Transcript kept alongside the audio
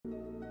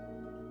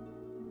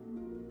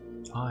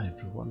Hi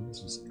everyone,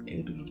 this is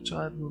Eidos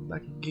Interactive. We're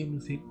back again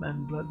with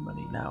Hitman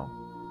Bloodmoney now.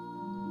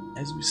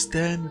 As we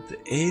stand at the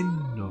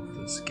end of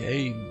this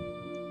game,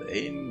 the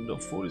end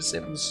of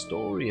 47's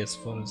story as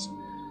far as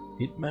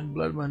Hitman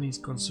Bloodmoney is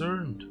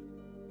concerned,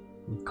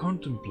 we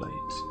contemplate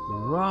the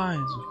rise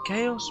of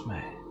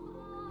Chaosman.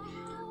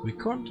 We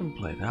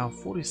contemplate how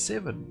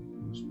 47,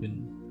 who's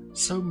been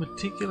so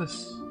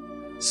meticulous,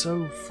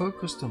 so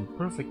focused on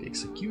perfect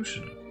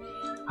execution,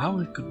 how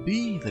it could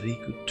be that he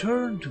could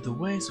turn to the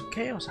ways of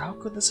chaos. How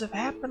could this have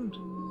happened?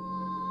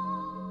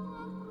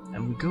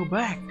 And we go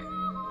back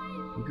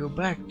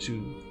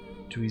to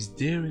his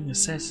daring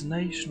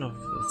assassination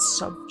of the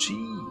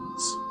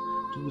sub-cheese,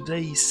 to the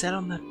day he sat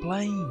on that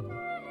plane.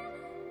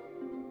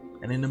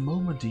 And in a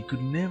moment he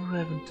could never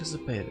have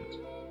anticipated,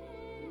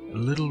 a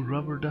little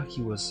rubber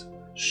ducky was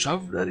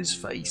shoved at his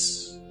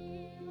face.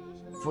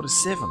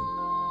 47,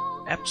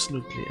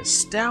 absolutely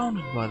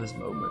astounded by this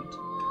moment,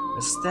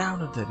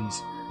 astounded that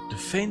his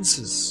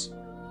defenses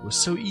were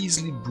so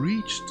easily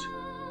breached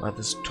by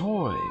this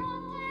toy,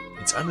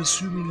 its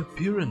unassuming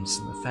appearance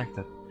and the fact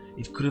that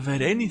it could have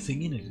had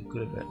anything in it. It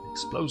could have had an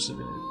explosive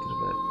in it, it could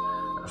have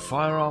had a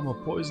firearm or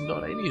poison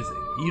dart,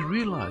 anything. He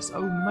realized,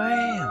 oh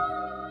man,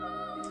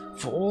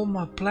 for all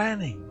my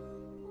planning,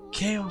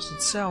 chaos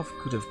itself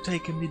could have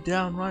taken me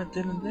down right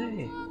then and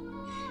there.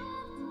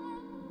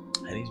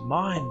 And his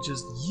mind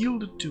just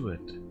yielded to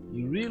it.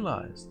 He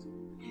realized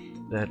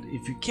that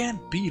if you can't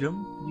beat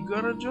him, you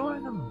gotta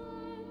join him.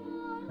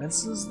 And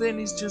since then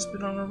he's just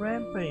been on a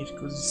rampage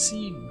because he's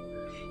seen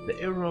the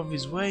error of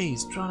his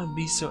ways, trying to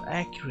be so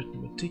accurate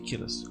and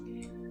meticulous,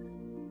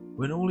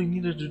 when all he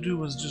needed to do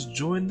was just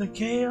join the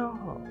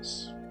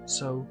chaos.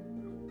 So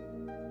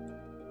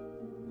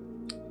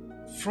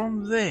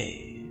from there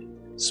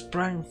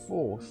sprang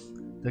forth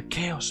the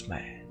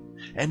Chaosman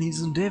and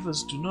his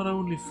endeavors to not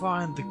only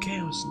find the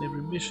chaos in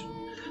every mission,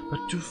 but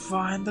to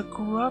find the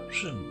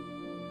corruption,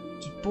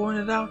 to point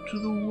it out to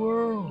the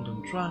world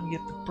and try and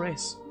get the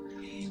press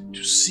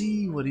to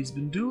see what he's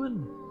been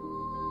doing.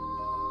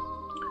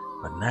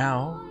 But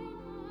now,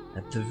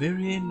 at the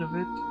very end of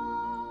it,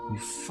 we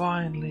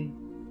finally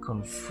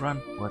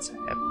confront what's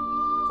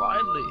happened.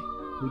 Finally,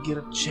 we get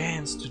a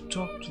chance to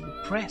talk to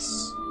the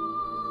press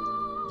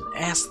and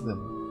ask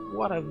them,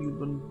 what have you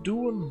been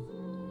doing?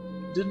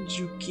 Didn't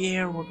you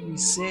care what we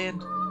said?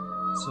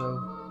 So,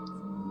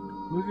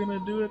 we're gonna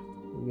do it.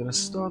 We're gonna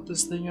start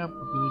this thing up.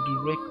 We're gonna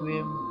do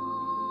Requiem.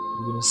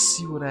 We're gonna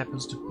see what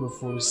happens to poor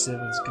 47.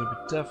 It's gonna be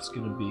tough. It's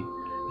gonna be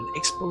an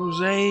expose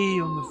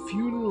on the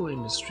funeral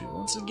industry.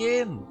 Once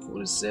again,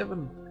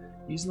 47.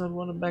 He's not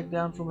one to back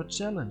down from a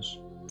challenge.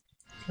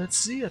 Let's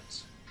see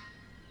it.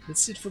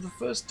 Let's see it for the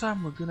first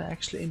time. We're gonna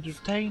actually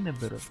entertain a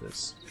bit of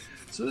this.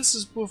 So this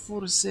is poor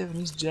 47.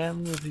 He's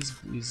jamming with his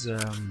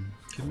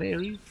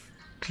canary,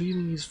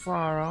 cleaning his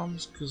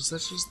firearms, because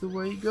that's just the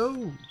way he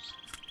goes.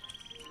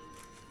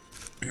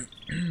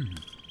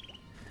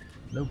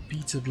 No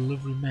pizza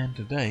delivery man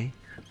today,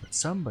 but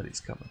somebody's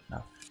coming.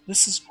 Now,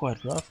 this is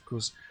quite rough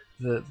because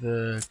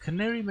the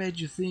canary made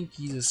you think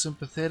he's a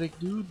sympathetic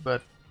dude,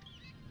 but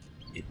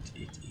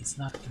it's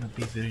not going to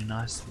be very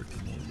nice for a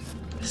canary.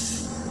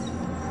 It's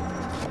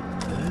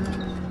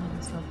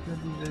not going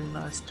to be very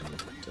nice to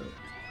it.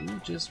 Ooh,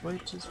 just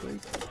wait, just wait.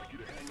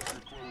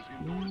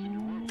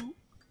 Ooh.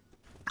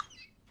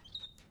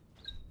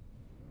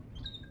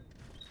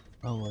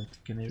 Alright,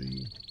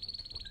 canary.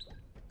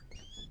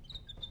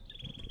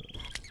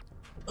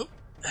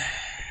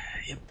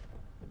 Yep,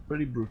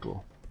 pretty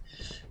brutal.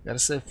 Gotta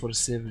say,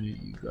 47,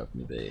 you got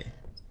me there.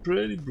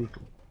 Pretty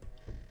brutal.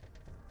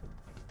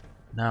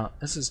 Now,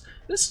 this is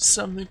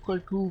something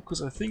quite cool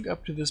because I think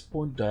up to this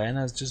point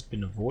Diana has just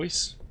been a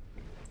voice.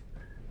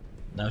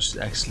 Now she's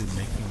actually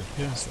making an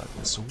appearance like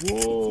this.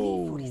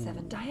 Whoa!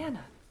 47,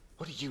 Diana.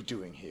 What are you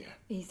doing here?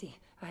 Easy.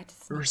 I had to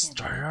First, sneak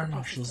in. Diana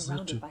was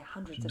there to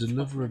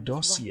deliver a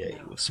dossier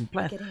with some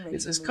plan.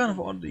 It's kind of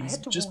odd. He's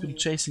just been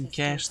chasing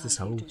cash this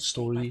whole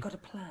story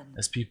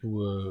as people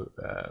were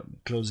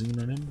closing in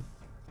on him,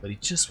 but he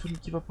just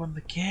wouldn't give up on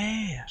the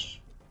cash.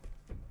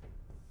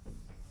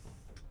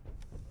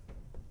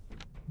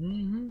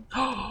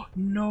 Oh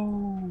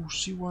no!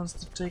 She wants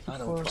to take it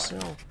for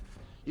herself.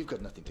 You've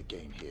got nothing to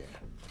gain here.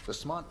 The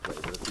smart play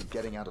would have been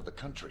getting out of the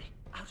country.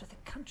 Out of the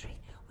country?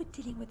 We're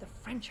dealing with a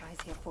franchise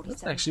here, 47.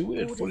 That's actually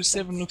weird.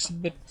 47 looks a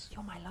bit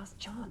You're my last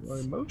chance. more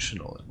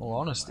emotional, in all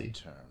honesty.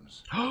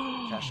 Terms.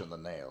 Cash on the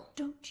nail.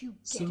 Don't you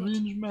get Syringe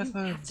it? You have to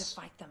methods.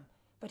 fight them.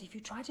 But if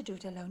you try to do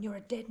it alone, you're a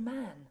dead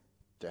man.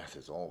 Death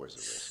is always a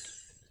risk.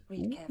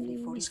 Read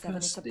carefully, Ooh, it's 47. gonna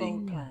It's a sting.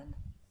 bold plan.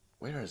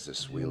 Where is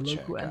this Your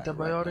wheelchair local guy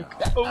antibiotic.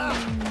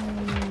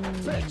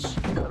 Right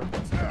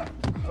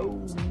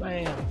Oh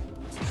man!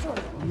 Sure,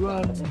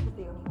 Run! this is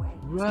the only way.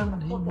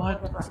 Run! He might.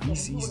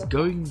 He's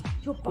going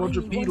You'll buy me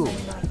quadrupedal. one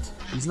more night.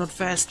 He's not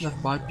fast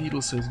enough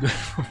bipedal, so he's going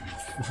for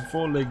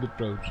four-legged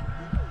approach.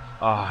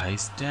 Ah,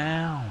 he's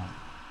down.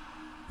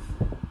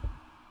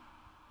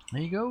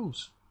 There he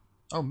goes.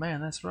 Oh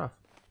man, that's rough.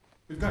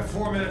 We've got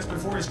 4 minutes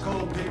before he's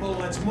cold, people.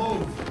 Let's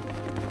move.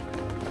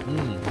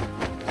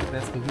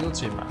 That's the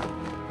wheelchair man.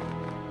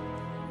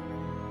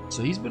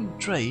 So he's been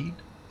betrayed.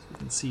 You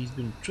can see he's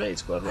been betrayed.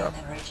 It's quite rough.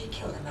 Never actually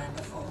killed a man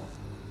before.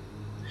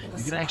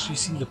 You can actually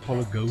see the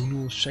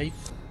polygonal shape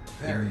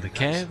in the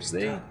calves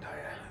there.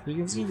 You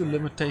can see the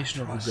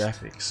limitation of the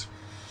graphics.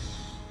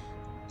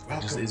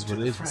 It just is what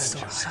it is. It's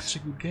still such a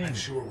good game. I'm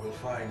sure we'll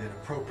find an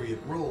appropriate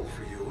role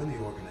for you in the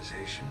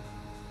organization.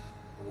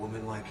 A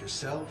woman like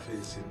yourself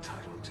is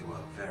entitled to a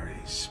very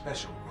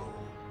special role,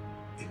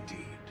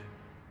 indeed.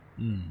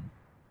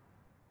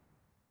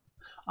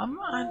 I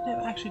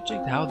never actually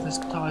checked how this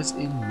ties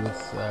in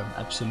with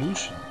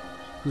Absolution,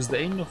 because the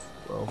end of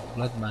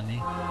Blood Money, you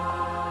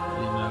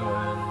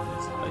know,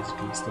 is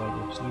basically start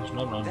of Absolution.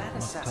 Not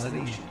tied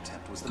in.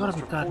 It's got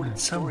to be tied in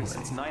some way.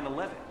 Since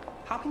 9/11.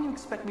 How can you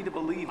expect me to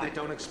believe that? I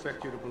don't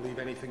expect you to believe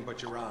anything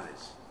but your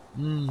eyes.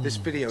 This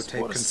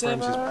videotape What a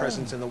confirms his seven.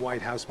 presence in the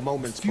White House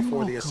moments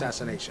before the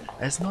assassination.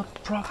 Has not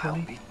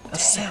properly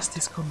assessed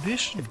his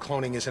condition. If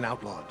cloning isn't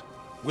outlawed,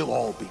 we'll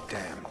all be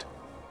damned.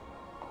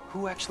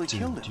 Who actually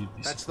killed him?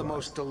 That's the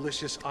most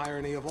delicious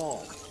irony of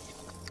all.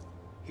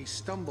 He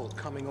stumbled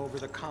coming over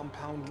the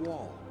compound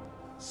wall,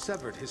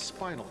 severed his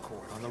spinal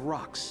cord on the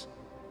rocks.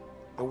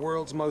 The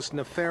world's most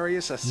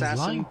nefarious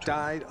assassin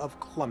died of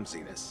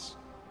clumsiness.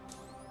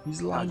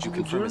 He's lying How'd to you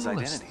the confirm his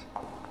journalist. identity?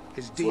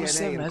 His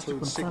 47 DNA has to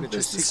includes confront signature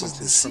this is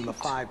sequences from the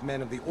deceit. 5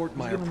 men of the He's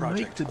Ortmeyer gonna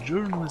project. make the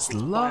journalist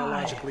It's lie.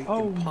 biologically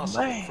Oh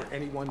impossible man! for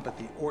anyone but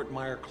the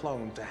Ortmeyer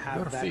clone to have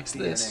Gotta that fix DNA.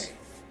 this.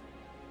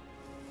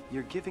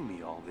 You're giving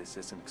me all this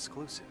as an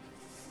exclusive.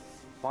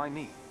 Why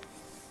me?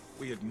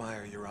 We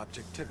admire your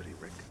objectivity,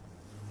 Rick.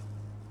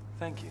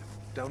 Thank you.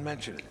 Don't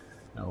mention it.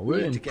 Now We we're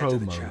need in to get pro to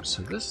the mode, chapel.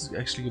 so this is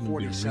actually going to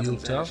be real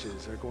 47's tough.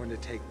 ashes are going to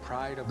take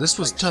pride of This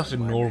was place tough on in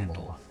my normal.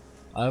 mantle.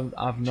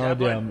 I've no Chaplain.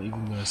 idea I'm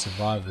even going to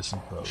survive this in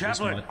pro. This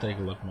Chaplain. might take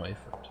a lot more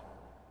effort.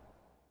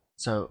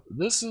 So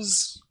this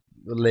is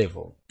the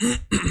level.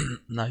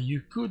 Now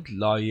you could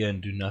lie here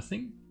and do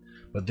nothing,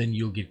 but then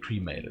you'll get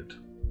cremated.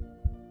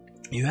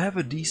 You have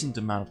a decent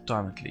amount of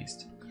time at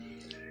least.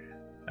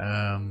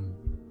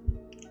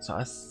 So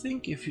I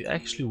think if you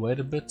actually wait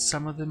a bit,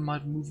 some of them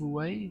might move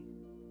away.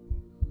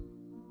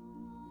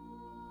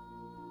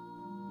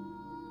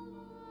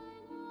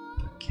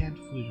 I can't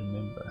fully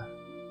remember.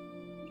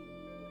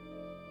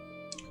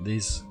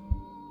 There's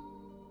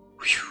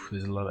a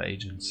lot of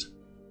agents.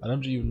 I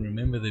don't even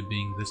remember there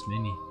being this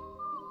many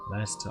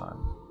last time.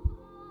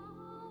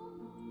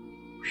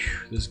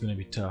 This is gonna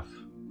be tough.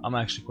 I'm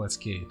actually quite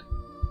scared.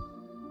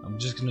 I'm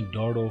just gonna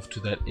dart off to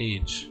that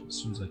edge as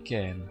soon as I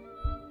can.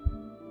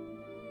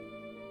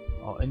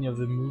 Are any of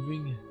them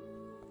moving?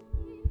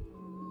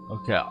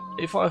 Okay,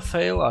 if I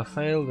fail, I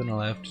fail, then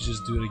I'll have to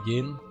just do it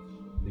again,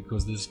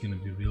 because this is gonna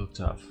be real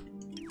tough.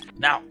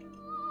 Now!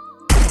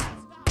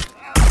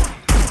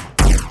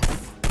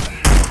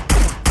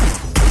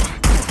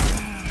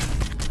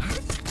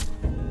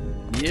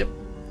 Yep.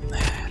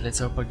 Let's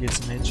hope I get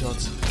some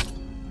headshots.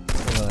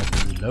 So I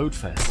can reload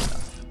fast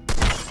enough.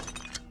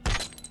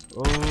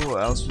 Oh,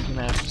 else we're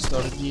gonna have to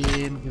start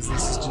again, because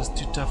this is just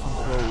too tough on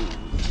pro.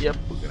 Yep,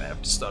 we're gonna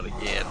have to start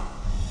again.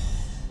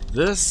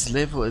 This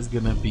level is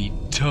gonna be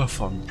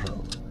tough on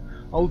pro.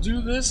 I'll do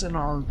this and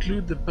I'll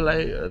include the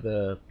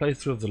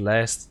playthrough of the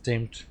last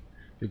attempt,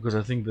 because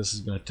I think this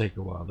is gonna take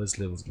a while. This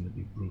level is gonna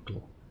be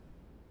brutal.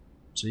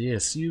 So yeah,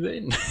 see you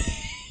then.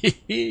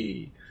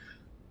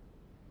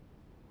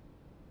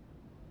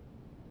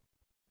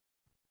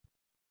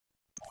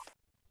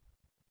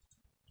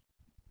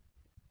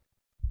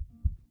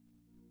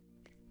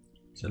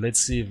 So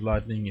let's see if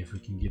we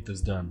can get this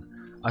done.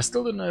 I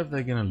still don't know if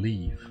they're gonna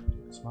leave.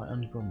 That's my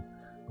only problem.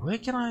 Where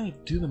can I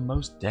do the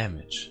most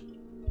damage?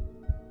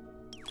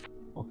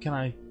 Or can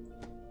I?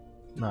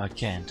 No, I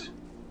can't.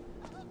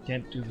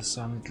 Can't do this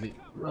silently.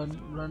 Run,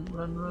 run,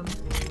 run, run.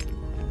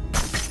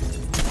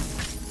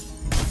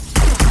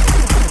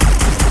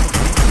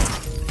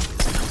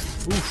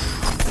 Oof.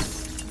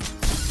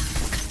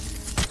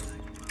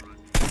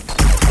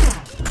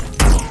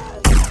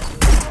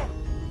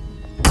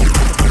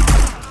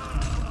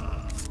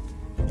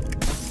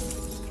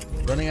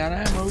 Running out of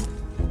ammo.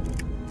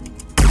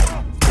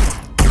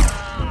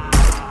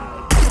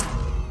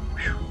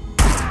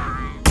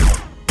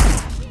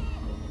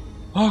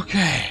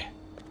 Okay,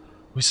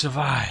 we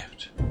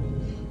survived.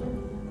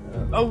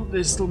 Oh,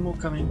 there's still more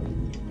coming.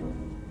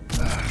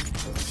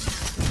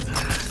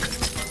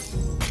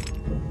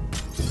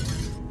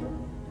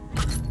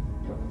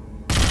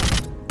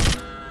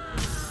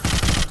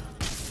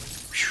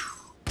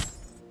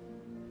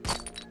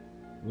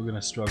 We're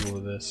gonna struggle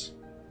with this.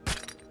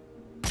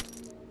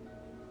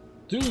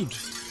 Dude!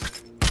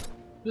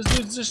 This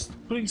dude's just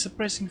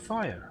suppressing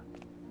fire.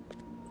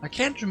 I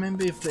can't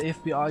remember if the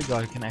FBI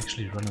guy can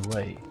actually run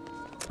away.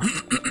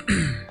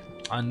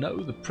 I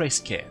know the press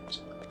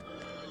can't.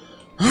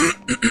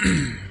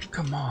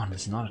 Come on,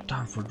 it's not a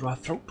time for a dry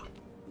throat.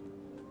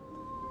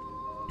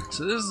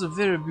 So this is a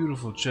very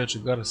beautiful church, I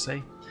gotta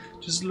say.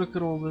 Just look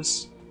at all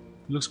this.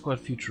 It looks quite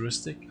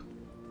futuristic.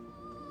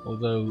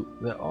 Although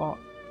there are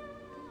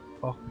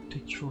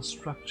architectural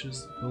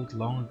structures built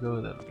long ago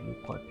that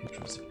look quite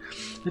futuristic.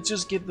 Let's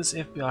just get this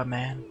FBI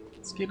man.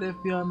 Let's get the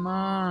FBI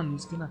man.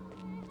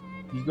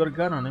 He's got a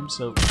gun on him,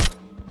 so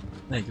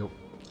there you go.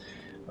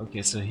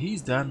 Okay, so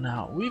he's done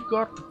now. We've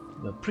got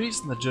the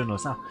priest and the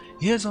journalist. Now,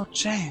 here's our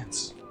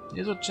chance.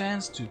 Here's our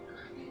chance to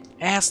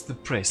ask the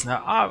press.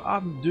 Now,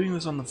 I'm doing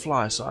this on the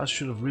fly, so I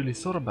should have really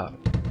thought about it.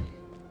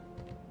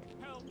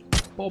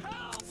 Pop.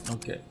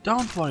 Okay,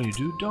 don't worry,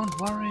 dude. Don't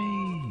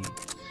worry.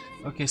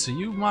 Okay, so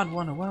you might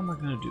wonder, what am I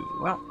going to do?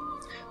 Well,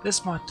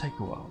 this might take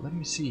a while. Let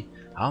me see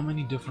how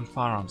many different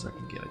firearms I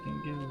can get. I can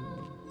get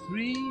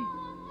 3.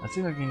 I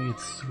think I can get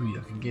 3.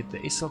 I can get the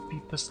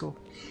SLP pistol.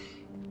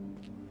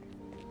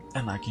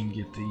 And I can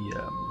get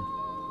the...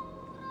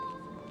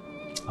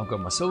 I've got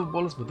my silver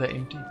bullets, but they're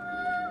empty.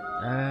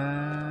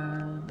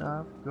 And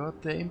I've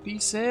got the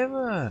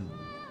MP7.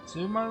 So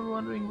you might be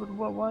wondering,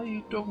 why are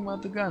you talking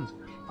about the guns?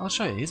 I'll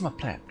show you. Here's my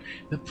plan.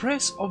 The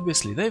press,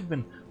 obviously, they've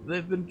been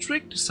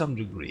tricked to some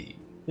degree.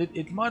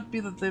 It might be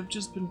that they've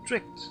just been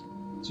tricked.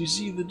 So you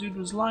see, the dude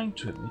was lying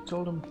to him. He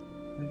told him,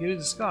 "Get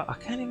his disguise." I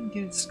can't even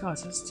get his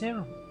disguise. That's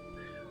terrible.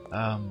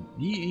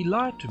 He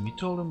lied to him. He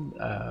told him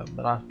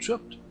that I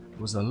tripped. It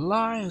was a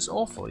lie. It's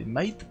awful. He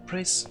made the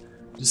press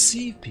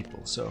deceive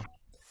people. So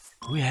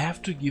we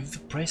have to give the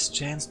press a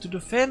chance to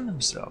defend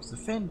themselves,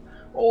 defend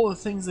all the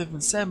things they've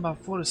been saying about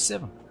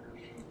 47.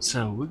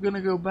 So we're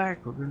gonna go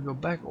back. We're gonna go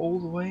back all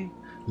the way.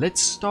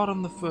 Let's start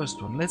on the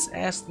first one. Let's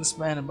ask this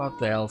man about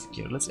the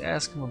healthcare. Let's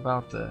ask him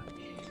about the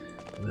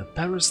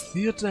Paris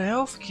Theatre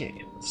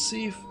healthcare. Let's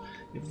see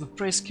if the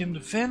press can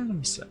defend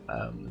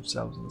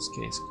themselves in this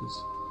case.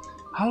 Because,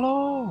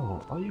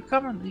 hello, are you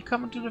coming? Are you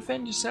coming to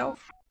defend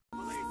yourself?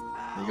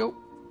 There you go.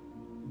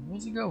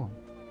 Where's he going?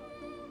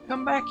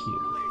 Come back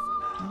here.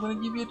 I'm gonna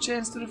give you a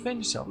chance to defend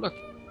yourself. Look,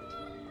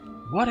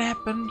 what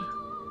happened?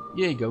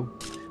 Here you go.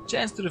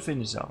 Chance to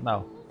defend yourself.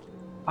 Now,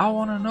 I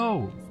want to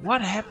know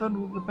what happened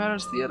with the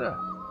Paris Theatre.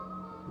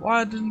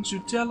 Why didn't you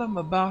tell him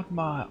about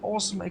my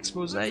awesome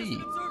expose?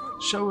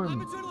 Show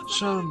him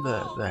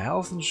the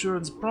health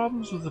insurance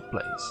problems with the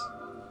place.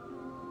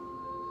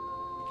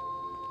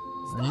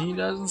 And he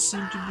doesn't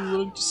seem to be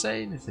willing to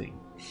say anything.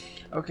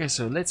 Okay,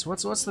 so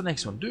what's the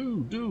next one?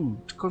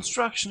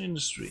 Construction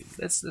industry.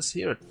 Let's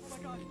hear it.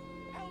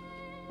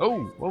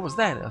 Oh, what was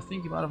that? I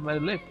think he might have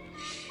made a leap.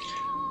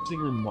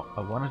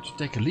 I wanted to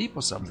take a leap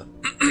or something.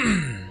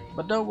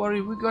 But don't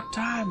worry, we got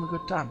time.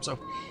 So,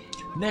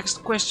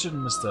 next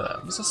question,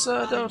 Mr.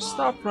 Sir, don't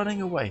stop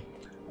running away.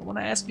 I want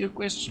to ask you a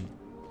question.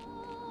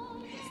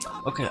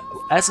 Okay,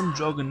 as I'm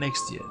jogging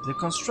next year, the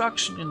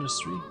construction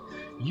industry,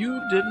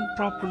 you didn't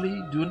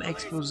properly do an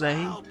expose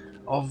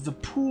of the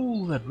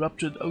pool that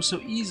ruptured oh so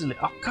easily.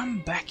 Oh,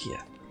 come back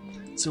here.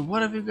 So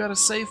what have you got to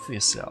say for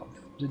yourself?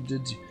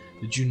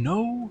 Did you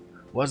know?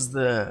 Was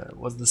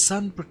the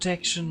sun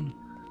protection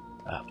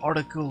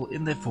article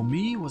in there for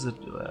me? Was it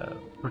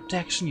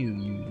protection? You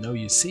know,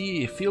 you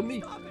see, you feel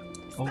me?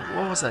 Oh,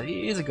 what was that?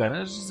 Here's a gun.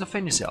 Just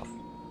defend yourself.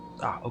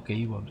 Ah, okay,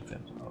 you won't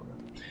defend.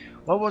 Okay.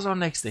 What was our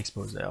next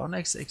expose? Our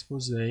next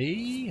expose.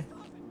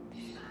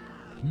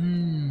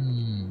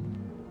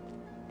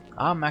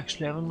 I'm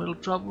actually having a little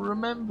trouble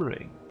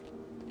remembering.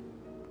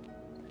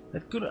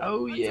 That could.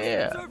 Oh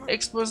yeah,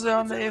 expose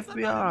on the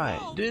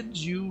FBI. Did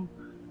you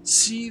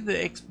see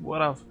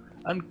what I've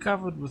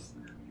uncovered with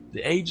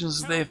the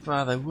agents of the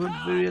FBI? They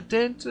weren't very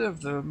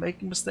attentive. They were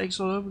making mistakes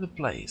all over the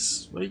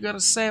place. What do you got to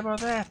say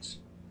about that?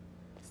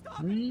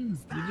 You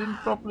didn't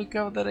properly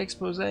cover that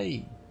expose.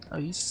 Oh,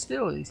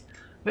 he's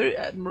very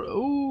admirable.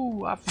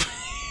 Oh,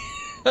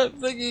 I'm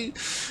thinking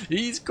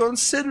he's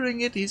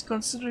considering it. He's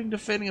considering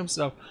defending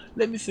himself.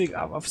 Let me think.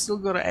 I've still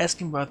got to ask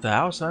him about the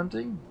house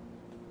hunting.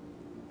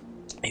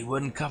 He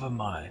wouldn't cover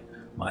my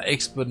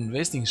expert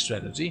investing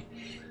strategy.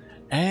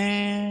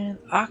 And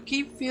I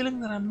keep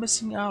feeling that I'm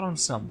missing out on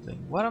something.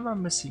 What am I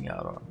missing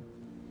out on?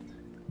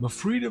 My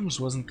freedoms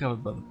wasn't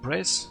covered by the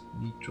press.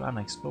 Me trying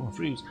to explore my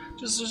freedoms.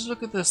 Just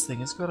look at this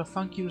thing. It's got a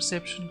funky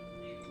reception.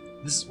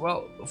 This,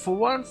 well, for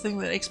one thing,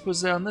 the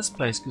expose on this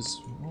place, because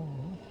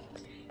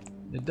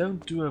they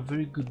don't do a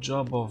very good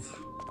job of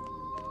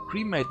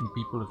cremating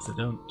people if they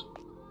don't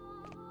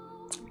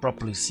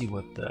properly see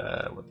what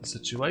the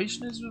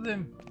situation is with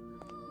them.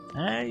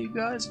 Hey, you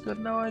guys got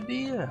no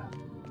idea.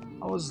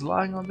 I was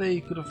lying on there.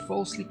 You could have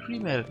falsely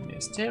cremated me.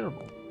 It's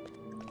terrible.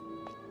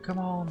 Come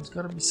on, there's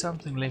got to be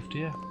something left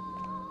here.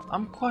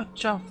 I'm quite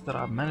chuffed that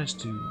I managed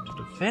to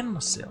defend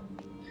myself.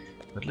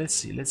 But let's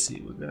see.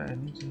 We're gonna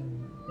need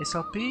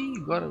SLP.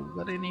 You got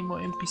any more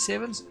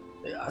MP7s?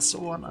 I saw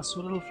one. I saw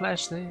a little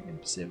flash there.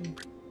 MP7.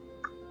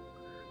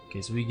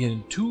 Okay, so we're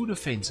getting 2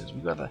 defenses.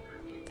 We got the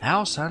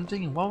house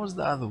hunting, and what was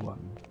the other one?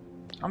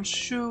 I'm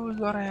sure we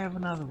gotta have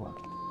another one.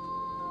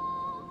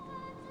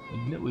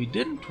 We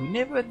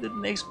never did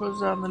an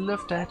expose on the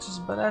lift hatches,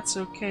 but that's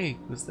okay,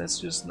 because that's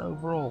just an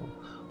overall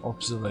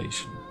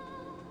observation.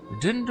 We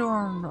didn't do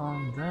on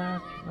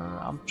that.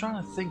 I'm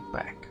trying to think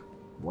back.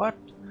 What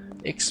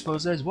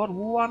exposes, what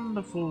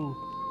wonderful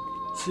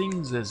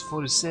things has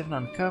 47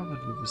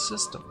 uncovered with the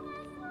system.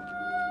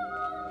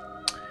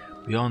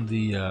 Beyond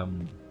the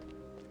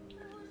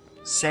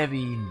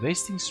savvy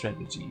investing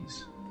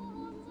strategies.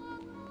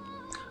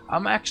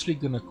 I'm actually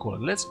gonna call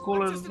it. Let's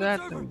call it that.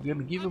 We're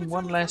gonna give him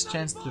one last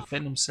chance to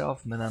defend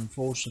himself, and then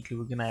unfortunately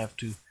we're gonna have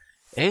to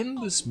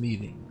end this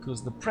meeting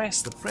because the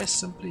press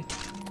simply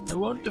they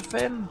won't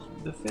defend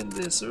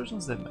the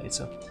assertions they made.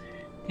 So,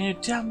 can you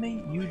tell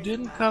me you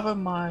didn't cover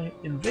my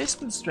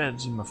investment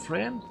strategy, my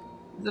friend?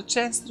 There's a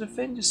chance to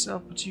defend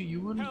yourself, but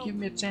you wouldn't give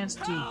me a chance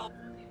to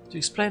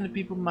explain to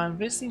people my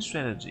investing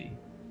strategy.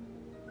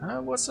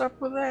 Huh? What's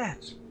up with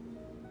that?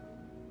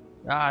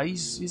 Ah,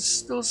 he's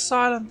still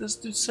silent. This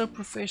dude's so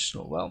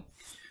professional. Well,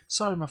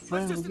 sorry, my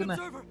friend. We're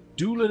gonna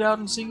duel it out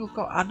in single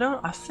code.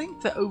 I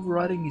think they're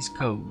overriding his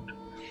code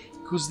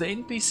because the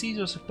NPCs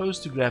are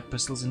supposed to grab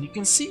pistols, and you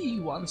can see he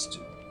wants to.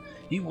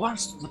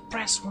 The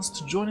press wants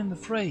to join in the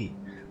fray,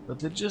 but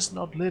they're just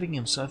not letting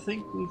him. So I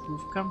think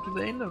we've come to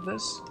the end of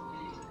this.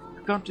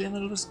 We've come to the end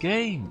of this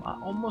game.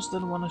 I almost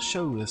don't want to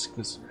show this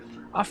because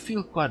I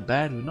feel quite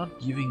bad. We're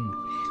not giving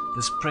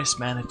this press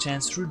man a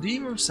chance to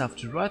redeem himself,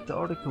 to write the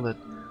article that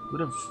would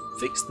have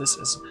fixed this,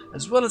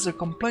 as well as a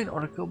complaint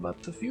article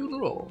about the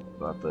funeral,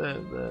 about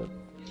the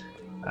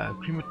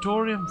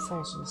crematorium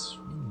fossils.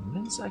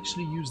 Let's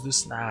actually use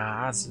this.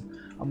 Nah,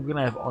 I'm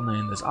gonna have honor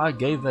in this. I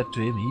gave that to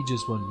him, he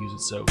just won't use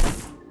it, so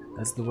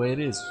that's the way it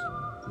is.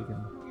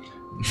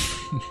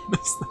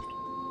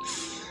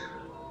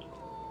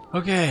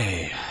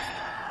 Okay,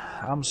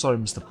 I'm sorry,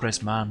 Mr.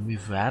 Pressman.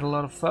 We've had a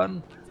lot of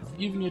fun. I've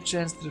given you a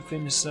chance to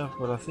defend yourself,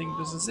 but I think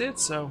this is it,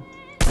 so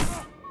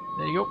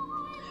there you go.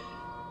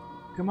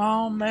 Come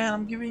on, man,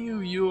 I'm giving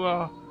you. You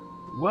are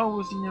well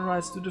within your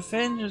rights to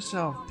defend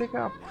yourself. Pick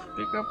up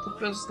the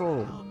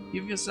pistol.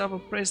 Give yourself a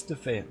press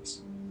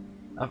defense.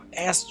 I've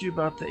asked you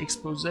about the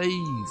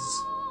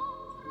exposés.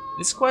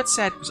 It's quite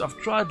sad because I've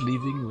tried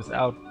leaving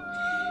without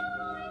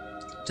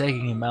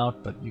taking him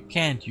out, but you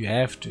can't. You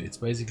have to. It's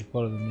basically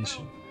part of the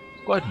mission.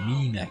 It's quite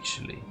mean,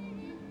 actually.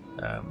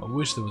 I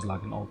wish there was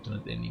like an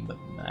alternate ending, but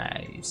nah,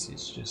 it's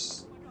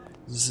just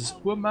this is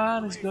poor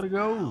man. He's gotta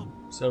go.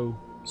 So.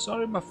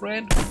 Sorry, my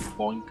friend.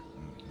 Point.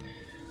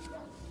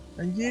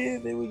 And yeah,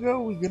 there we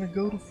go. We're gonna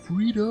go to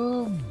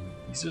freedom.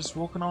 He's just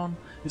walking on.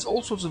 There's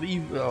all sorts of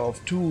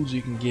tools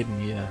you can get in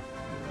here.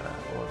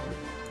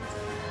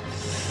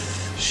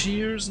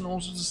 Shears and all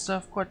sorts of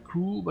stuff. Quite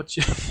cool. But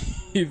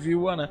if you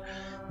wanna,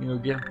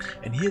 get.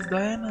 And here's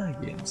Diana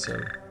again. So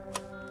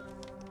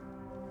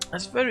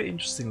that's very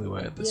interesting the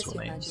way this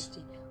one ends.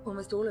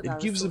 It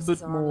gives a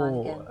bit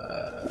more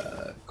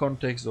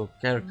context or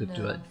character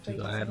to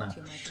Diana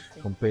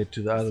compared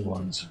to the other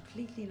ones.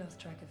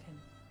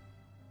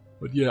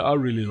 But yeah, I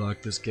really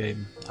like this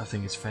game. I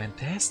think it's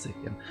fantastic.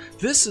 And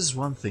this is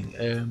one thing.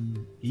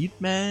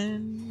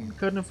 Hitman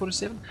Codename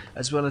 47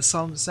 as well as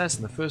Silent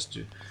Assassin, the first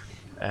two,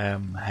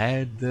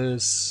 had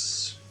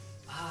this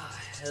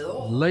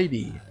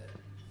lady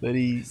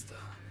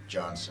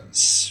Johnson.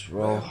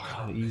 Well,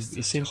 he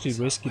essentially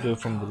rescued her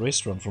from the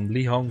restaurant, from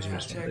Lee Hong's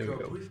restaurant. There we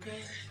go.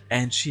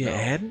 And she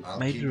hadn't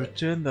made a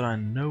return that I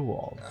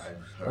know of.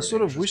 I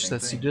sort of wish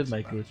that she did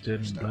make a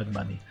return in Blood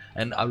Money.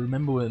 And I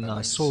remember when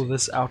I saw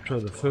this outro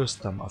the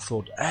first time, I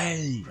thought,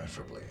 hey,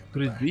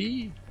 could it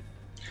be?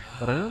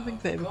 But I don't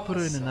think they ever put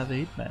her in another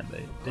Hitman.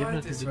 They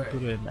definitely didn't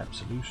put her in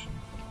Absolution.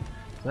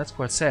 So that's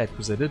quite sad,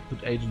 because they did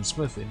put Agent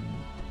Smith in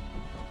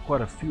quite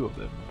a few of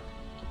them.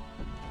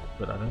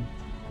 But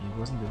he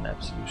wasn't in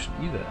Absolution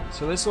either.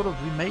 So they sort of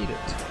remade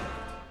it,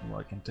 from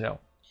what I can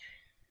tell.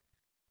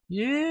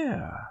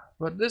 Yeah,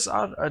 but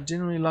I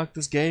generally like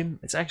this game.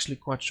 It's actually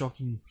quite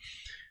shocking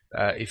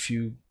if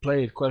you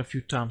play it quite a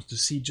few times to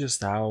see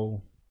just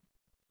how,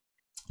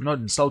 not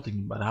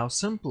insulting, but how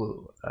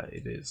simple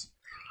it is.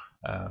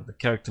 The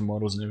character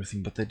models and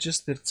everything, but they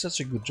just did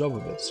such a good job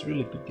of it. It's a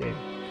really good game.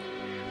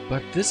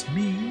 But this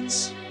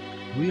means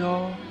we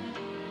are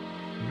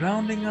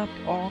rounding up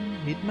on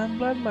Hitman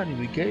Bloodmoney.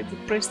 We gave the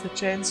press the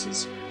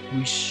chances,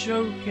 we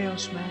showed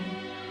Chaosman,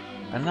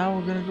 and now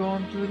we're gonna go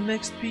on to the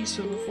next piece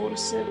of the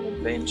 47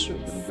 adventure.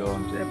 We're gonna go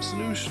on to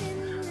Absolution.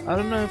 I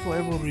don't know if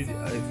I will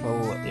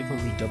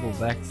ever double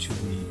back to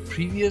the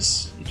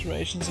previous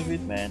iterations of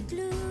Hitman.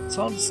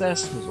 Silent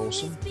Assassin was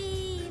awesome.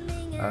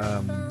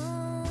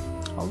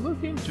 I'll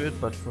look into it,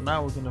 but for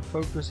now we're gonna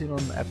focus in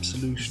on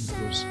Absolution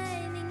because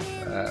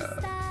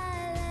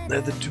they're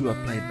the two I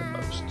played the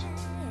most.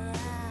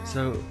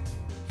 So,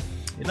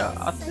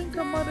 I think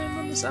I might end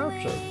on this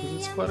outro because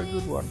it's quite a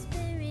good one.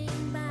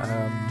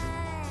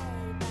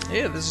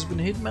 Yeah, this has been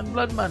Hitman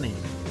Bloodmoney.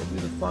 It'll be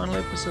the final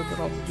episode that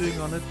I'll be doing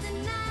on it.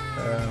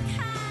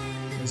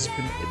 This has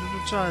been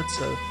Editor Child,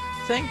 so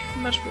thank you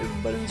very much for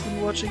everybody who's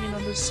been watching in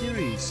on this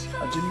series.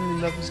 I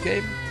genuinely love this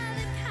game,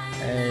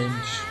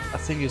 and I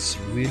think it's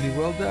really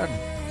well done.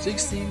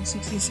 16,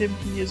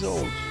 17 years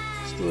old.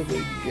 Still a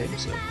very good game,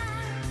 so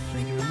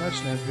thank you very much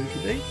and have a very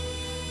good day.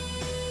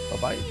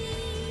 Bye bye.